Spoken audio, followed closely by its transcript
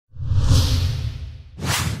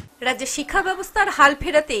রাজ্যে শিক্ষা ব্যবস্থার হাল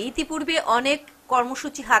ফেরাতে ইতিপূর্বে অনেক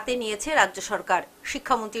কর্মসূচি হাতে নিয়েছে রাজ্য সরকার।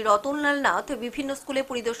 শিক্ষামন্ত্রী রতনলাল নাথ বিভিন্ন স্কুলে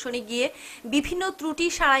পরিদর্শনে গিয়ে বিভিন্ন ত্রুটি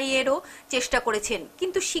সারাইয়েরও চেষ্টা করেছেন,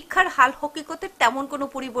 কিন্তু শিক্ষার হাল হকিকতের তেমন কোনো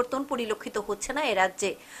পরিবর্তন পরিলক্ষিত হচ্ছে না এ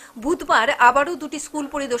রাজ্যে। বুধবার আবারও দুটি স্কুল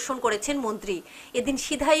পরিদর্শন করেছেন মন্ত্রী। এদিন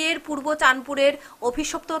সিধাইয়ের পূর্ব চাঁদপুরের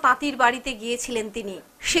অভিশপ্ত তাঁতির বাড়িতে গিয়েছিলেন তিনি।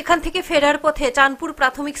 সেখান থেকে ফেরার পথে চাঁদপুর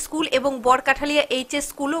প্রাথমিক স্কুল এবং বরকাঠালিয়া এইচএস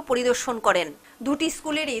স্কুলও পরিদর্শন করেন। দুটি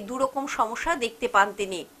স্কুলেরই দুরকম সমস্যা দেখতে পান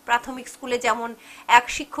তিনি। প্রাথমিক স্কুলে যেমন এক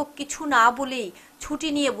শিক্ষক কিছু না বলেই ছুটি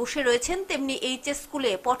নিয়ে বসে রয়েছেন, তেমনি এইচএস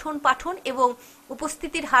স্কুলে পঠন পাঠন এবং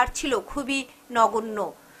উপস্থিতির হার ছিল খুবই নগণ্য।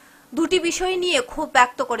 দুটি বিষয় নিয়ে ক্ষোভ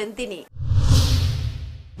ব্যক্ত করেন তিনি।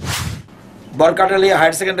 বরকাঠালিয়া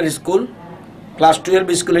higher secondary school class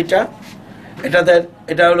 12 school,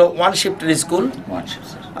 এটা হলো ওয়ান শিফটের স্কুল,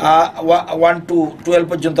 1 to 12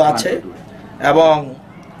 পর্যন্ত আছে এবং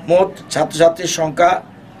মোট ছাত্রছাত্রীর সংখ্যা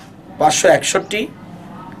 561,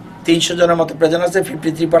 300 জনের মতো প্রেজেন্ট আছে,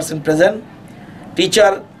 53% প্রেজেন্ট।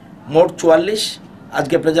 টিচার মোট 44,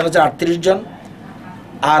 আজকে প্রেজেন্ট আছে 38 জন,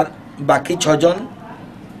 আর বাকি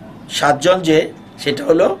 7 জন যে সেটা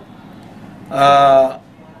হলো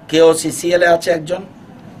KOCCL আছে 1 জন,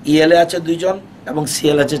 EL আছে 2 জন এবং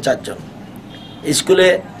CL আছে 4 জন। স্কুলে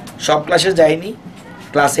সব ক্লাসে যাইনি,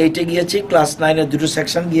 ক্লাস 8-এ গিয়েছি, ক্লাস 9-এ দুটো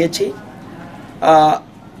সেকশন গিয়েছি।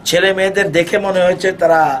 ছেলে মেয়েদের দেখে মনে হয়েছে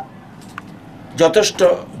তারা যথেষ্ট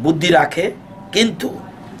বুদ্ধি রাখে, কিন্তু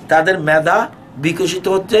তাদের মেধা বিকশিত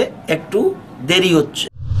হতে একটু দেরি হচ্ছে।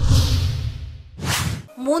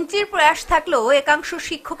 মন্ত্রীর প্রয়াস থাকলেও একাংশ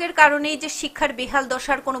শিক্ষকের কারণেই যে শিক্ষার বেহাল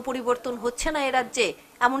দশার কোনো পরিবর্তন হচ্ছে না এ রাজ্যে,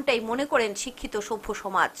 এমনটাই মনে করেন শিক্ষিত সভ্য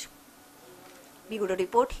সমাজ। Bureau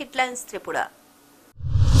report, headlines Tripura.